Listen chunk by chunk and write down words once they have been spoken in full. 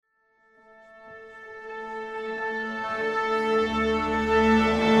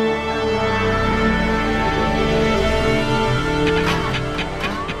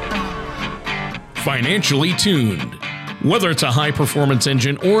Financially Tuned. Whether it's a high-performance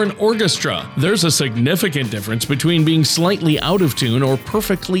engine or an orchestra, there's a significant difference between being slightly out of tune or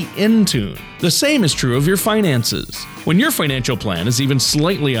perfectly in tune. The same is true of your finances. When your financial plan is even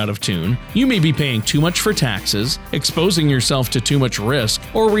slightly out of tune, you may be paying too much for taxes, exposing yourself to too much risk,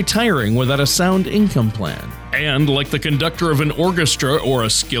 or retiring without a sound income plan. And like the conductor of an orchestra or a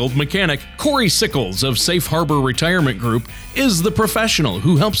skilled mechanic, Corey Sickles of Safe Harbor Retirement Group is the professional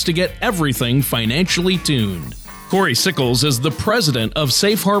who helps to get everything financially tuned. Corey Sickles is the president of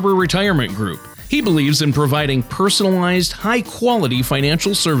Safe Harbor Retirement Group. He believes in providing personalized, high-quality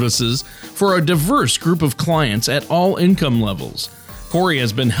financial services for a diverse group of clients at all income levels. Corey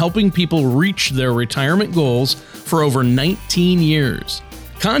has been helping people reach their retirement goals for over 19 years.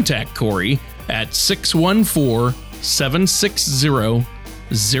 Contact Corey at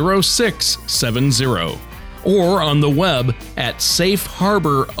 614-760-0670 or on the web at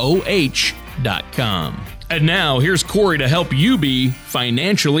safeharboroh.com. And now, here's Corey to help you be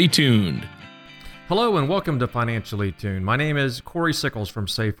financially tuned. Hello and welcome to Financially Tuned. My name is Corey Sickles from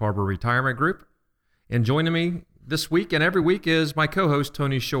Safe Harbor Retirement Group. And joining me this week and every week is my co-host,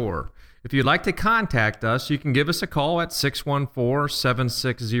 Tony Shore. If you'd like to contact us, you can give us a call at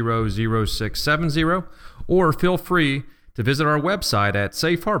 614-760-0670 or feel free to visit our website at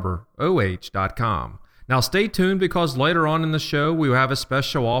safeharboroh.com. Now stay tuned because later on in the show we will have a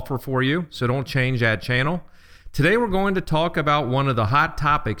special offer for you, so don't change that channel. Today we're going to talk about one of the hot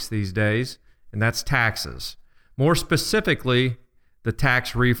topics these days, and that's taxes. More specifically, the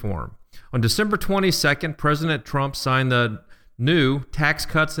tax reform. On December 22nd, President Trump signed the new Tax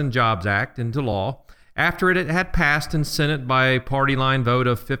Cuts and Jobs Act into law after it had passed in Senate by a party line vote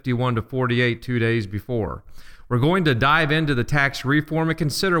of 51 to 48 2 days before. We're going to dive into the tax reform and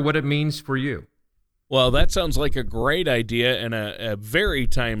consider what it means for you. Well, that sounds like a great idea and a very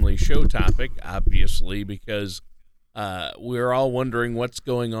timely show topic, obviously, because we're all wondering what's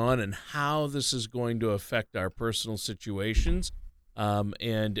going on and how this is going to affect our personal situations.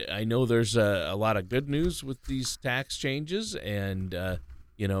 And I know there's a lot of good news with these tax changes and,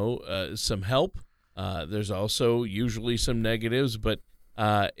 some help. There's also usually some negatives, but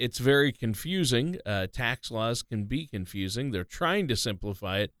it's very confusing. Tax laws can be confusing. They're trying to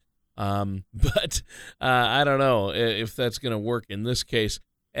simplify it. But I don't know if that's going to work in this case.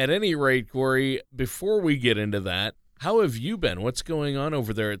 At any rate, Corey, before we get into that, how have you been? What's going on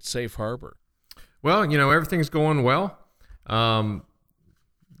over there at Safe Harbor? Well, everything's going well. The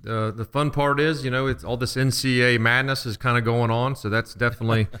fun part is, it's all this NCAA madness is kind of going on. So that's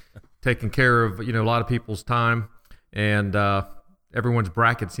definitely taking care of, a lot of people's time. And everyone's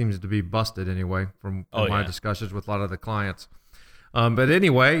bracket seems to be busted anyway from my discussions with a lot of the clients. But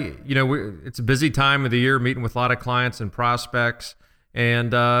anyway, it's a busy time of the year, meeting with a lot of clients and prospects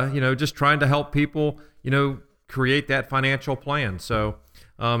and, just trying to help people, create that financial plan. So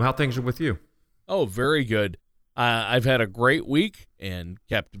how things are with you? Oh, very good. I've had a great week and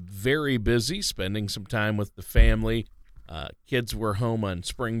kept very busy, spending some time with the family. Kids were home on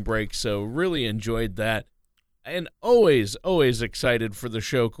spring break, so really enjoyed that. And always excited for the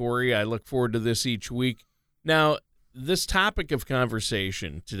show, Corey. I look forward to this each week. Now, this topic of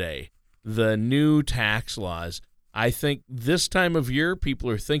conversation today, the new tax laws, I think this time of year people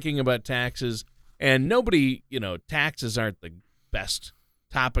are thinking about taxes, and nobody, taxes aren't the best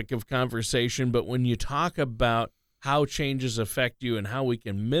topic of conversation, but when you talk about how changes affect you and how we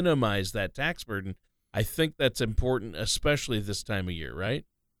can minimize that tax burden, I think that's important, especially this time of year, right?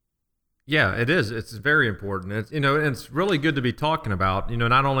 Yeah, it is. It's very important. It's, it's really good to be talking about.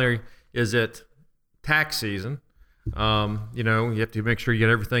 Not only is it tax season, you have to make sure you get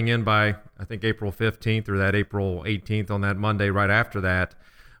everything in by, I think, April 15th or that April 18th on that Monday right after that.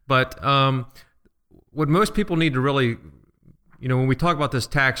 But what most people need to really, when we talk about this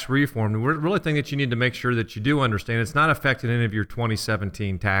tax reform, we really think that you need to make sure that you do understand it's not affecting any of your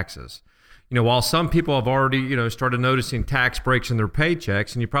 2017 taxes. While some people have already, started noticing tax breaks in their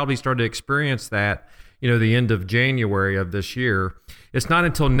paychecks, and you probably started to experience that, the end of January of this year, it's not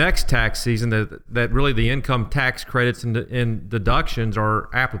until next tax season that really the income tax credits and deductions are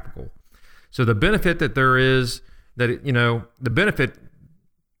applicable. So the benefit that there is start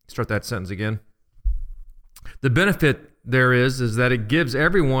that sentence again. The benefit there is that it gives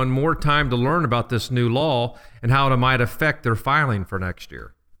everyone more time to learn about this new law and how it might affect their filing for next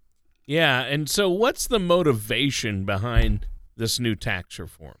year. Yeah, and so what's the motivation behind this new tax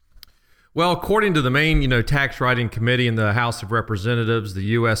reform? Well, according to the main, tax writing committee in the House of Representatives, the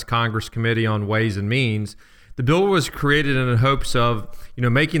U.S. Congress Committee on Ways and Means, the bill was created in the hopes of,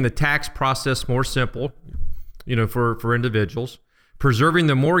 making the tax process more simple, for individuals, preserving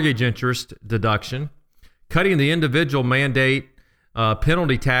the mortgage interest deduction, cutting the individual mandate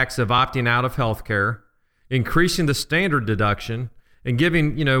penalty tax of opting out of health care, increasing the standard deduction, and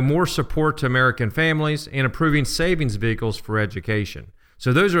giving more support to American families, and improving savings vehicles for education.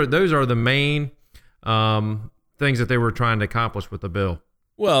 So those are the main things that they were trying to accomplish with the bill.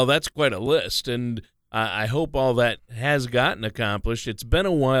 Well, that's quite a list, and I hope all that has gotten accomplished. It's been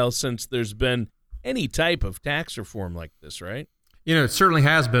a while since there's been any type of tax reform like this, right? It certainly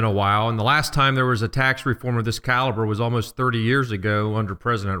has been a while, and the last time there was a tax reform of this caliber was almost 30 years ago under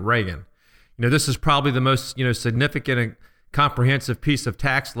President Reagan. This is probably the most significant and comprehensive piece of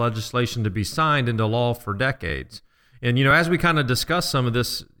tax legislation to be signed into law for decades. And as we kind of discuss some of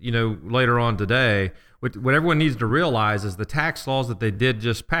this later on today, what everyone needs to realize is the tax laws that they did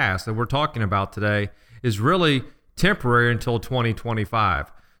just pass that we're talking about today is really temporary until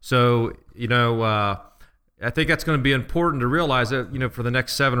 2025. So I think that's going to be important to realize that, for the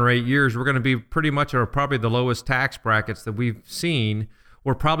next 7 or 8 years, we're going to be pretty much at probably the lowest tax brackets that we've seen,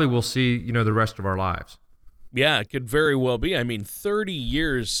 or probably will see, the rest of our lives. Yeah, it could very well be. 30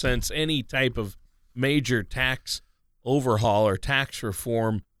 years since any type of major tax overhaul or tax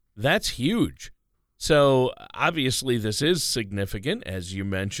reform, that's huge. So obviously this is significant, as you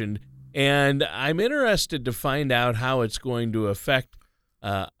mentioned, and I'm interested to find out how it's going to affect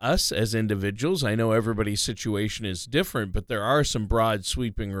us as individuals. I know everybody's situation is different, but there are some broad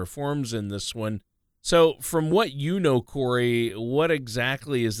sweeping reforms in this one. So from what you know, Corey, what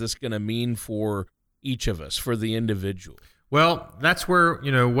exactly is this going to mean for each of us, for the individual? Well, that's where,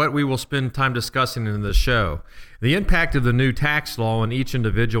 what we will spend time discussing in the show. The impact of the new tax law on each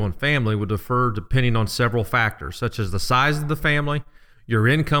individual and family will differ depending on several factors, such as the size of the family, your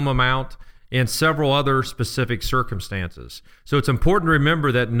income amount, and several other specific circumstances. So it's important to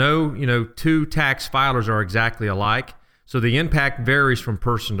remember that no, two tax filers are exactly alike. So the impact varies from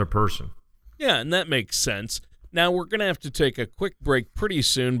person to person. Yeah, and that makes sense. Now, we're going to have to take a quick break pretty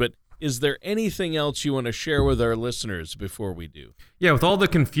soon, but is there anything else you want to share with our listeners before we do? Yeah, with all the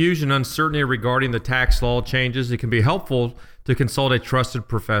confusion and uncertainty regarding the tax law changes, it can be helpful to consult a trusted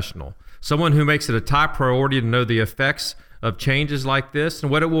professional, someone who makes it a top priority to know the effects of changes like this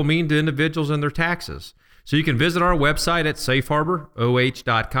and what it will mean to individuals and their taxes. So you can visit our website at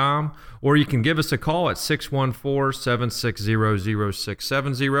safeharboroh.com, or you can give us a call at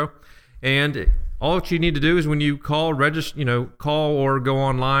 614-760-0670. And all that you need to do is when you call, call or go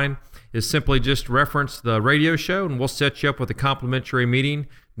online, is simply just reference the radio show, and we'll set you up with a complimentary meeting,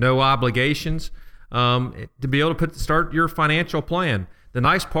 no obligations, to be able to start your financial plan. The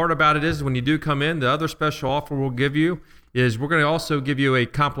nice part about it is when you do come in, the other special offer we'll give you is we're going to also give you a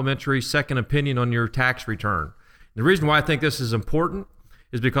complimentary second opinion on your tax return. The reason why I think this is important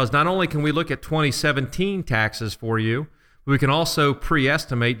is because not only can we look at 2017 taxes for you, but we can also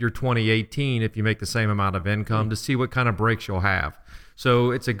pre-estimate your 2018 if you make the same amount of income to see what kind of breaks you'll have.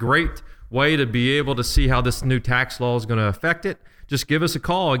 So it's a great way to be able to see how this new tax law is going to affect it. Just give us a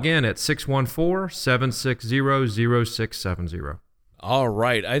call again at 614-760-0670. All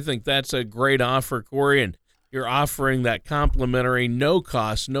right. I think that's a great offer, Corey, and you're offering that complimentary,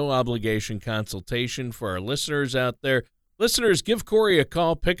 no-cost, no-obligation consultation for our listeners out there. Listeners, give Corey a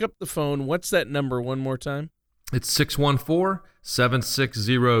call. Pick up the phone. What's that number one more time? It's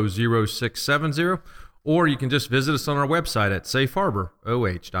 614-760-0670, or you can just visit us on our website at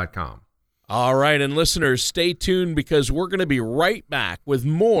safeharboroh.com. All right, and listeners, stay tuned because we're going to be right back with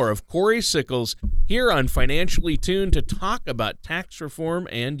more of Corey Sickles here on Financially Tuned to talk about tax reform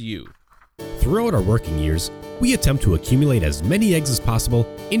and you. Throughout our working years, we attempt to accumulate as many eggs as possible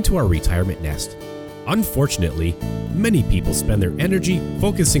into our retirement nest. Unfortunately, many people spend their energy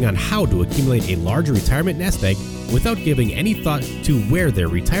focusing on how to accumulate a larger retirement nest egg without giving any thought to where their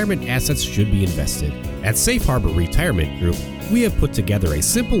retirement assets should be invested. At Safe Harbor Retirement Group, we have put together a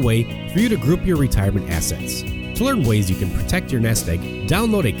simple way for you to group your retirement assets. To learn ways you can protect your nest egg,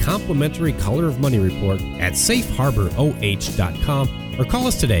 download a complimentary Color of Money report at safeharboroh.com or call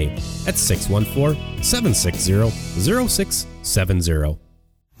us today at 614-760-0670.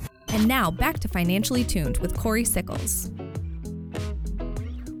 And now back to Financially Tuned with Corey Sickles.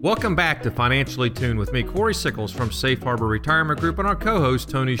 Welcome back to Financially Tuned with me, Corey Sickles from Safe Harbor Retirement Group, and our co-host,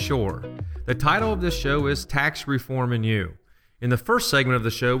 Tony Shore. The title of this show is Tax Reform and You. In the first segment of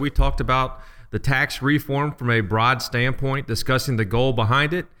the show, we talked about the tax reform from a broad standpoint, discussing the goal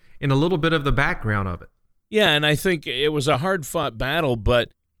behind it and a little bit of the background of it. Yeah, and I think it was a hard-fought battle, but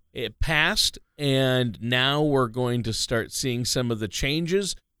it passed, and now we're going to start seeing some of the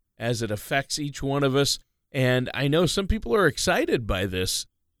changes as it affects each one of us. And I know some people are excited by this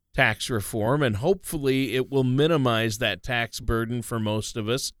tax reform, and hopefully it will minimize that tax burden for most of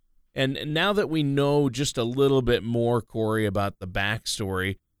us. And now that we know just a little bit more, Corey, about the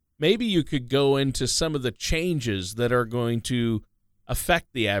backstory, maybe you could go into some of the changes that are going to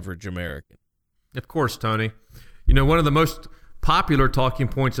affect the average American. Of course, Tony. One of the most popular talking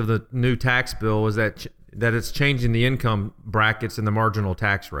points of the new tax bill is that it's changing the income brackets and the marginal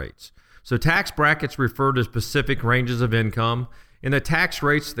tax rates. So tax brackets refer to specific ranges of income and the tax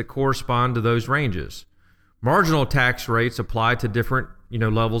rates that correspond to those ranges. Marginal tax rates apply to different,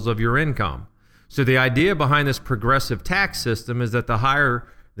 levels of your income. So the idea behind this progressive tax system is that the higher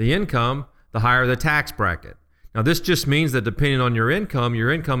the income, the higher the tax bracket. Now, this just means that depending on your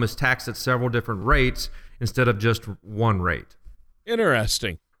income is taxed at several different rates instead of just one rate.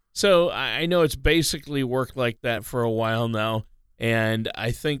 Interesting. So I know it's basically worked like that for a while now, and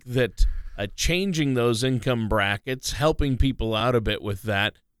I think that changing those income brackets, helping people out a bit with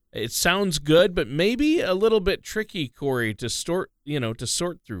that, it sounds good, but maybe a little bit tricky, Corey, to sort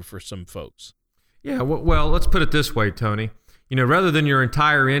through for some folks. Yeah, well, let's put it this way, Tony. Rather than your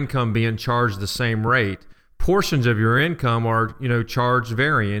entire income being charged the same rate, portions of your income are, charged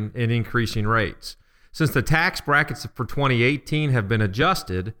varying and increasing rates. Since the tax brackets for 2018 have been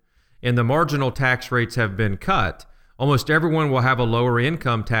adjusted and the marginal tax rates have been cut, almost everyone will have a lower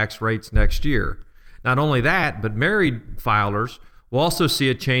income tax rates next year. Not only that, but married filers will also see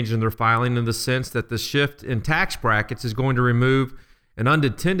a change in their filing in the sense that the shift in tax brackets is going to remove an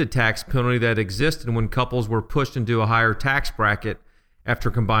unintended tax penalty that existed when couples were pushed into a higher tax bracket after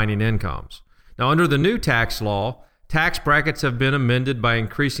combining incomes. Now, under the new tax law, tax brackets have been amended by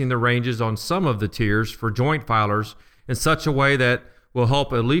increasing the ranges on some of the tiers for joint filers in such a way that will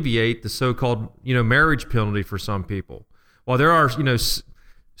help alleviate the so-called, marriage penalty for some people. While there are,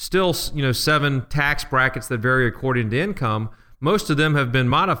 still, 7 tax brackets that vary according to income, most of them have been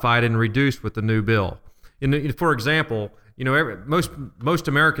modified and reduced with the new bill. For example, most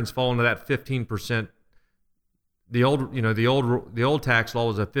Americans fall into that 15%. The old tax law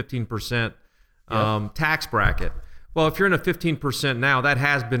was a 15% tax bracket. Well, if you're in a 15% now, that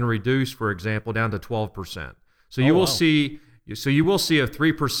has been reduced, for example, down to 12%. So you will see a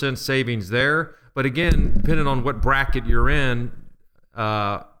 3% savings there. But again, depending on what bracket you're in,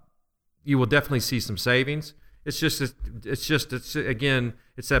 you will definitely see some savings. It's that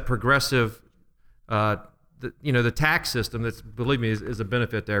progressive, the tax system that's, believe me, is a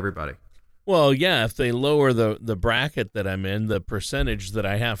benefit to everybody. Well, yeah, if they lower the bracket that I'm in, the percentage that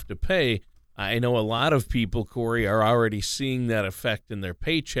I have to pay, I know a lot of people, Corey, are already seeing that effect in their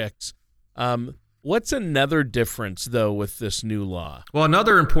paychecks. What's another difference, though, with this new law? Well,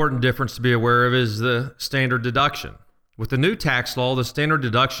 another important difference to be aware of is the standard deduction. With the new tax law, the standard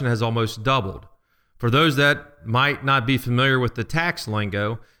deduction has almost doubled. For those that might not be familiar with the tax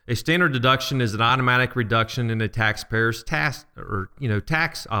lingo, a standard deduction is an automatic reduction in a taxpayer's tax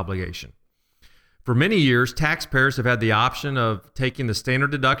obligation. For many years, taxpayers have had the option of taking the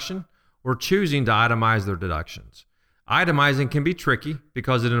standard deduction or choosing to itemize their deductions. Itemizing can be tricky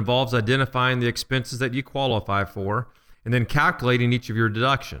because it involves identifying the expenses that you qualify for and then calculating each of your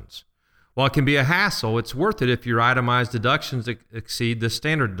deductions. While it can be a hassle, it's worth it if your itemized deductions exceed the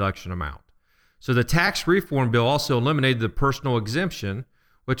standard deduction amount. So the tax reform bill also eliminated the personal exemption,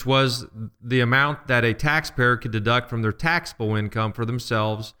 which was the amount that a taxpayer could deduct from their taxable income for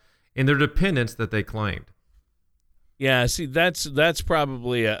themselves and their dependents that they claimed. Yeah, see, that's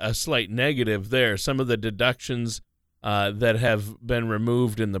probably a slight negative there. Some of the deductions that have been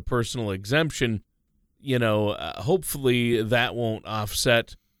removed in the personal exemption, hopefully that won't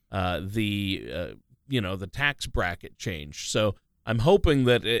offset the tax bracket change. So I'm hoping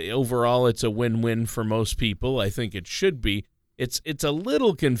that overall it's a win-win for most people. I think it should be. It's a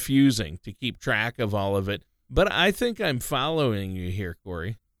little confusing to keep track of all of it, but I think I'm following you here,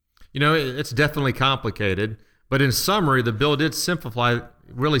 Corey. It's definitely complicated, but in summary, the bill did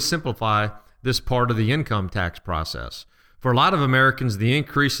really simplify this part of the income tax process. For a lot of Americans, the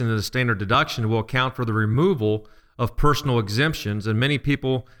increase in the standard deduction will account for the removal of personal exemptions, and many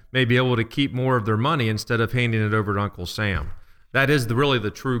people may be able to keep more of their money instead of handing it over to Uncle Sam. That is really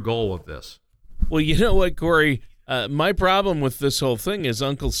the true goal of this. Well, you know what, Corey? My problem with this whole thing is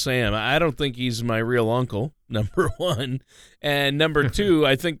Uncle Sam. I don't think he's my real uncle, number one. And number two,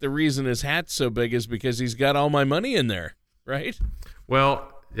 I think the reason his hat's so big is because he's got all my money in there, right?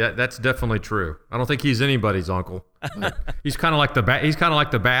 Well, yeah, that's definitely true. I don't think he's anybody's uncle. He's kind of like the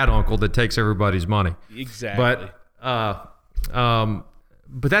bad uncle that takes everybody's money. Exactly.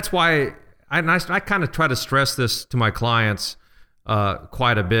 But that's why I kind of try to stress this to my clients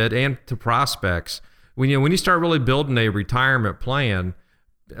quite a bit and to prospects. When you start really building a retirement plan,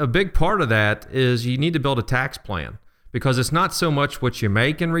 a big part of that is you need to build a tax plan, because it's not so much what you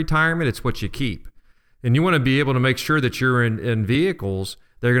make in retirement, it's what you keep. And you want to be able to make sure that you're in vehicles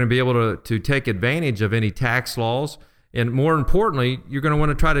that are going to be able to take advantage of any tax laws. And more importantly, you're going to want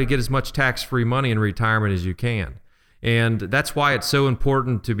to try to get as much tax-free money in retirement as you can. And that's why it's so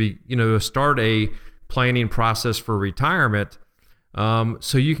important to start a planning process for retirement,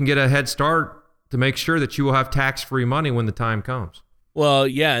 so you can get a head start to make sure that you will have tax-free money when the time comes. Well,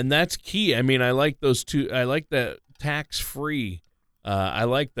 yeah, and that's key. I mean, I like those two. I like that tax-free. I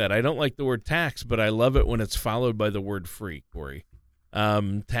like that. I don't like the word tax, but I love it when it's followed by the word free, Corey.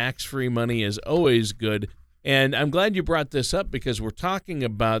 Tax-free money is always good. And I'm glad you brought this up because we're talking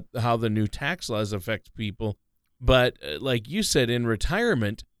about how the new tax laws affect people. But like you said, in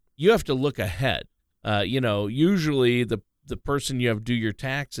retirement, you have to look ahead. Usually the person you have do your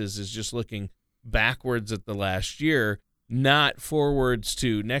taxes is just looking backwards at the last year, not forwards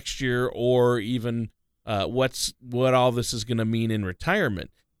to next year or even what all this is going to mean in retirement.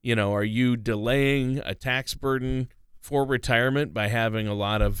 Are you delaying a tax burden for retirement by having a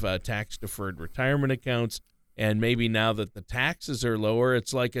lot of tax-deferred retirement accounts? And maybe now that the taxes are lower,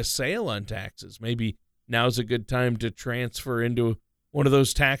 it's like a sale on taxes. Maybe now's a good time to transfer into one of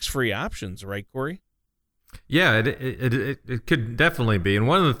those tax-free options, right, Corey? Yeah, it could definitely be. And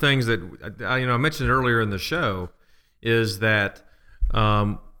one of the things that I mentioned earlier in the show is that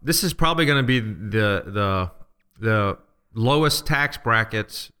this is probably going to be the lowest tax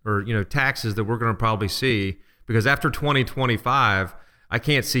brackets or taxes that we're going to probably see, because after 2025, I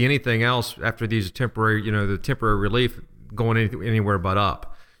can't see anything else after these temporary the temporary relief going anywhere but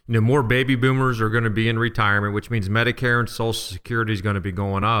up. More baby boomers are going to be in retirement, which means Medicare and Social Security is going to be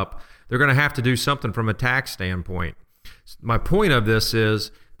going up. They're going to have to do something from a tax standpoint. My point of this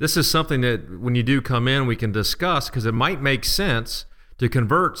is something that when you do come in, we can discuss, because it might make sense to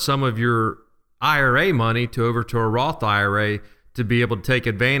convert some of your IRA money over to a Roth IRA to be able to take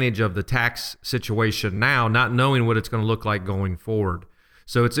advantage of the tax situation now, not knowing what it's going to look like going forward.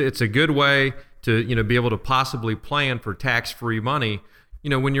 So it's a good way to be able to possibly plan for tax-free money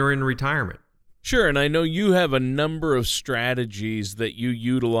when you're in retirement. Sure, and I know you have a number of strategies that you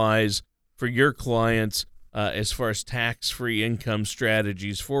utilize for your clients as far as tax-free income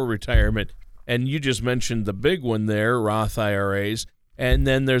strategies for retirement. And you just mentioned the big one there, Roth IRAs. And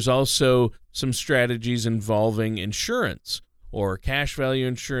then there's also some strategies involving insurance or cash value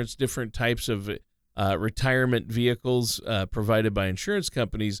insurance, different types of retirement vehicles provided by insurance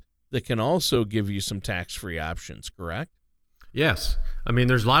companies that can also give you some tax-free options, correct? Yes. I mean,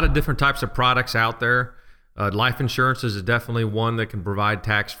 there's a lot of different types of products out there. Life insurance is definitely one that can provide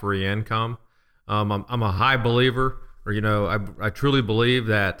tax-free income. I'm a high believer, I truly believe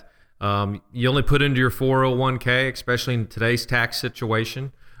that you only put into your 401k, especially in today's tax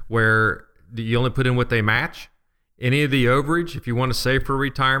situation, where you only put in what they match. Any of the overage, if you want to save for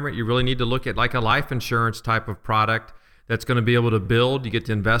retirement, you really need to look at like a life insurance type of product that's going to be able to build. You get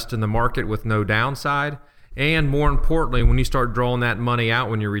to invest in the market with no downside. And more importantly, when you start drawing that money out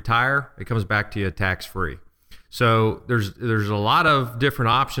when you retire, it comes back to you tax-free. So there's a lot of different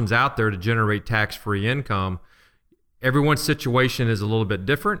options out there to generate tax-free income. Everyone's situation is a little bit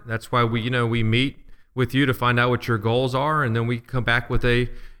different. That's why we meet with you to find out what your goals are, and then we come back with a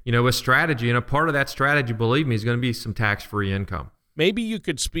strategy. And a part of that strategy, believe me, is going to be some tax-free income. Maybe you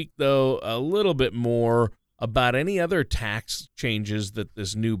could speak, though, a little bit more about any other tax changes that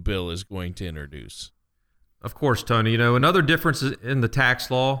this new bill is going to introduce. Of course, Tony. Another difference in the tax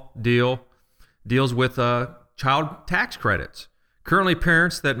law deals with child tax credits. Currently,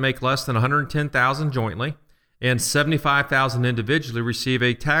 parents that make less than $110,000 jointly and $75,000 individually receive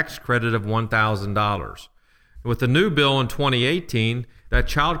a tax credit of $1,000. With the new bill in 2018, that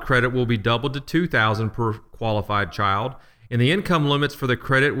child credit will be doubled to $2,000 per qualified child, and the income limits for the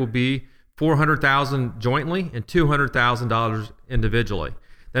credit will be $400,000 jointly and $200,000 individually.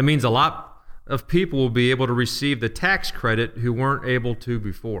 That means a lot of people will be able to receive the tax credit who weren't able to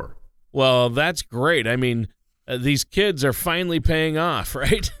before. Well, that's great. I mean, these kids are finally paying off,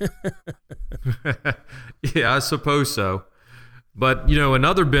 right? Yeah, I suppose so. But,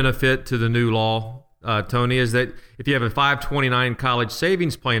 another benefit to the new law, Tony, is that if you have a 529 college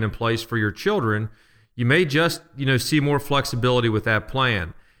savings plan in place for your children, you may just, see more flexibility with that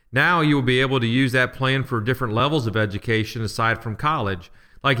plan. Now you will be able to use that plan for different levels of education aside from college,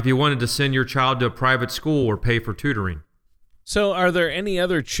 like if you wanted to send your child to a private school or pay for tutoring. So are there any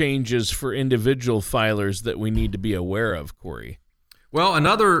other changes for individual filers that we need to be aware of, Corey? Well,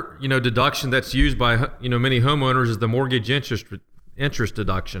 another, deduction that's used by, many homeowners is the mortgage interest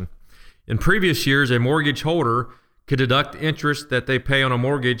deduction. In previous years, a mortgage holder could deduct interest that they pay on a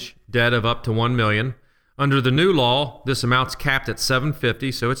mortgage debt of up to $1 million. Under the new law, this amount's capped at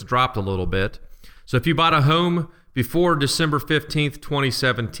 $750,000, so it's dropped a little bit. So if you bought a home before December 15th,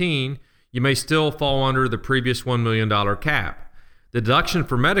 2017, you may still fall under the previous $1 million cap. The deduction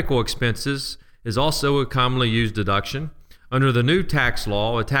for medical expenses is also a commonly used deduction. Under the new tax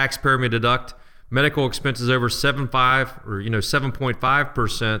law, a taxpayer may deduct medical expenses over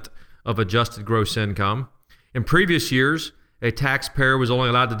 7.5% of adjusted gross income. In previous years, a taxpayer was only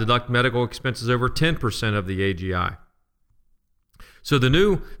allowed to deduct medical expenses over 10% of the AGI. So the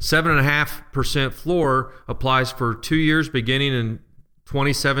new 7.5% floor applies for 2 years beginning in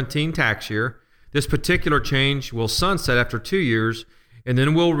 2017 tax year. This particular change will sunset after 2 years and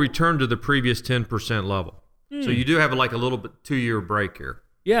then will return to the previous 10% level. So you do have like a little bit 2-year break here.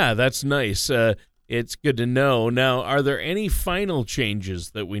 Yeah, that's nice. It's good to know. Now, are there any final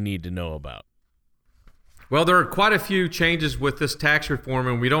changes that we need to know about? Well, there are quite a few changes with this tax reform,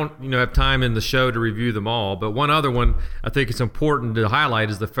 and we don't have time in the show to review them all. But one other one I think it's important to highlight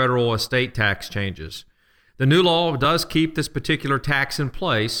is the federal estate tax changes. The new law does keep this particular tax in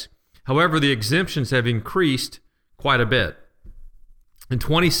place. However, the exemptions have increased quite a bit. In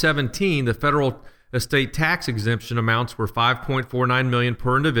 2017, the federal estate tax exemption amounts were $5.49 million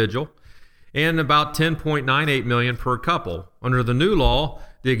per individual and about $10.98 million per couple. Under the new law,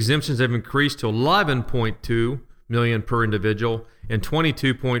 the exemptions have increased to $11.2 million per individual and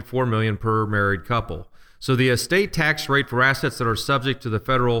 $22.4 million per married couple. So the estate tax rate for assets that are subject to the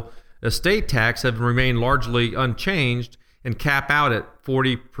federal estate tax have remained largely unchanged and cap out at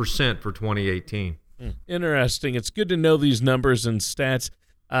 40% for 2018. Interesting. It's good to know these numbers and stats.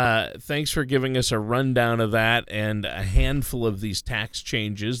 Thanks for giving us a rundown of that and a handful of these tax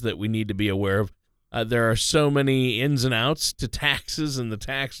changes that we need to be aware of. There are so many ins and outs to taxes and the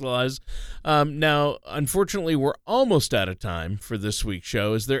tax laws. Now, unfortunately, we're almost out of time for this week's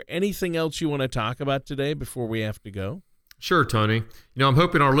show. Is there anything else you want to talk about today before we have to go? Sure, Tony. I'm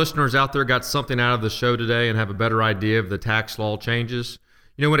hoping our listeners out there got something out of the show today and have a better idea of the tax law changes.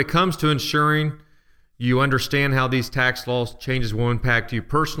 When it comes to ensuring you understand how these tax law changes will impact you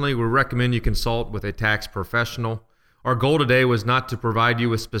personally, we recommend you consult with a tax professional. Our goal today was not to provide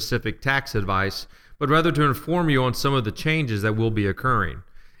you with specific tax advice, but rather to inform you on some of the changes that will be occurring.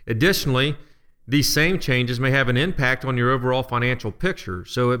 Additionally, these same changes may have an impact on your overall financial picture,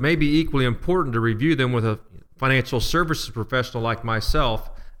 so it may be equally important to review them with a financial services professional like myself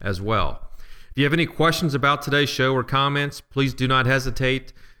as well. If you have any questions about today's show or comments, please do not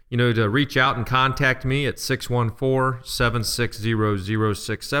hesitate to reach out and contact me at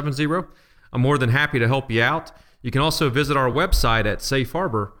 614-760-0670. I'm more than happy to help you out. You can also visit our website at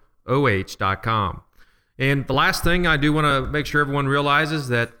safeharboroh.com. And the last thing I do want to make sure everyone realizes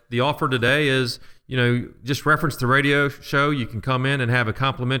that the offer today is, just reference the radio show. You can come in and have a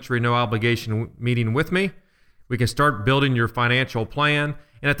complimentary, no obligation meeting with me. We can start building your financial plan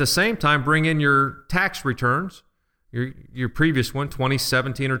and at the same time bring in your tax returns, your previous one,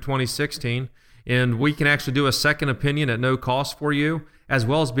 2017 or 2016, and we can actually do a second opinion at no cost for you, as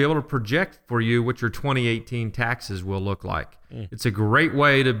well as be able to project for you what your 2018 taxes will look like. It's a great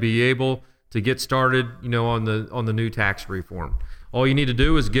way to be able to get started, on the new tax reform. All you need to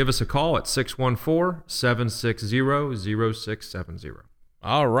do is give us a call at 614-760-0670.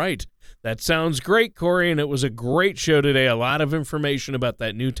 All right. That sounds great, Corey, and it was a great show today. A lot of information about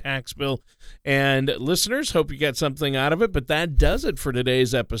that new tax bill. And listeners, hope you got something out of it, but that does it for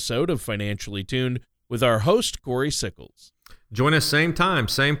today's episode of Financially Tuned with our host, Corey Sickles. Join us same time,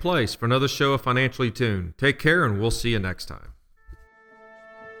 same place for another show of Financially Tuned. Take care, and we'll see you next time.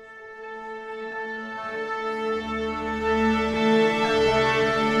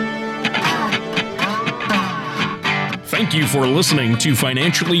 Thank you for listening to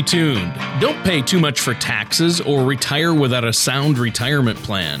Financially Tuned. Don't pay too much for taxes or retire without a sound retirement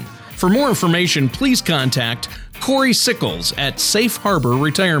plan. For more information, please contact Corey Sickles at Safe Harbor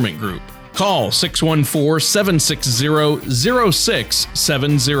Retirement Group. Call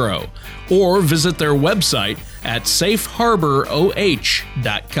 614-760-0670 or visit their website at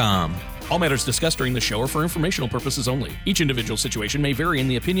safeharboroh.com. All matters discussed during the show are for informational purposes only. Each individual situation may vary,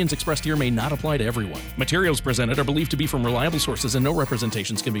 and the opinions expressed here may not apply to everyone. Materials presented are believed to be from reliable sources, and no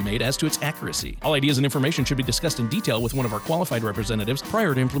representations can be made as to its accuracy. All ideas and information should be discussed in detail with one of our qualified representatives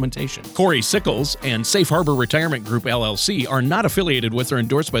prior to implementation. Corey Sickles and Safe Harbor Retirement Group, LLC, are not affiliated with or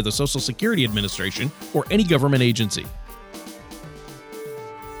endorsed by the Social Security Administration or any government agency.